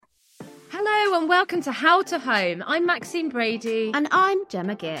Hello and welcome to How to Home. I'm Maxine Brady. And I'm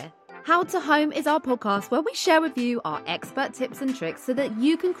Gemma Gear. How to Home is our podcast where we share with you our expert tips and tricks so that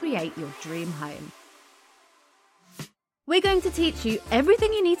you can create your dream home. We're going to teach you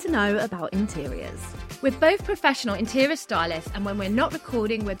everything you need to know about interiors. We're both professional interior stylists, and when we're not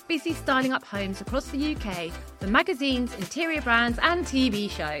recording, we're busy styling up homes across the UK for magazines, interior brands and TV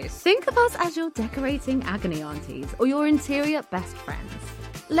shows. Think of us as your decorating agony aunties or your interior best friends.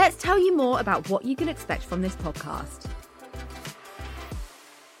 Let's tell you more about what you can expect from this podcast.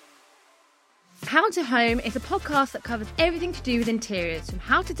 How to Home is a podcast that covers everything to do with interiors, from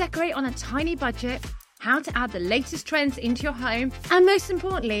how to decorate on a tiny budget, how to add the latest trends into your home, and most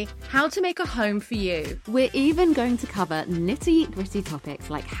importantly, how to make a home for you. We're even going to cover nitty-gritty topics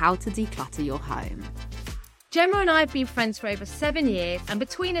like how to declutter your home. Gemma and I have been friends for over 7 years, and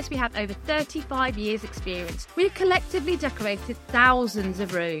between us we have over 35 years experience. We've collectively decorated thousands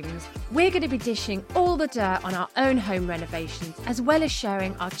of rooms. We're going to be dishing all the dirt on our own home renovations, as well as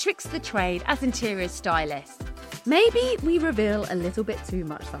sharing our tricks of the trade as interior stylists. Maybe we reveal a little bit too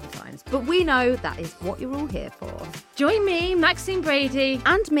much sometimes, but we know that is what you're all here for. Join me, Maxine Brady,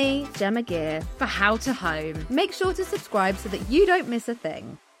 and me, Gemma Gear, for How to Home. Make sure to subscribe so that you don't miss a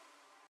thing.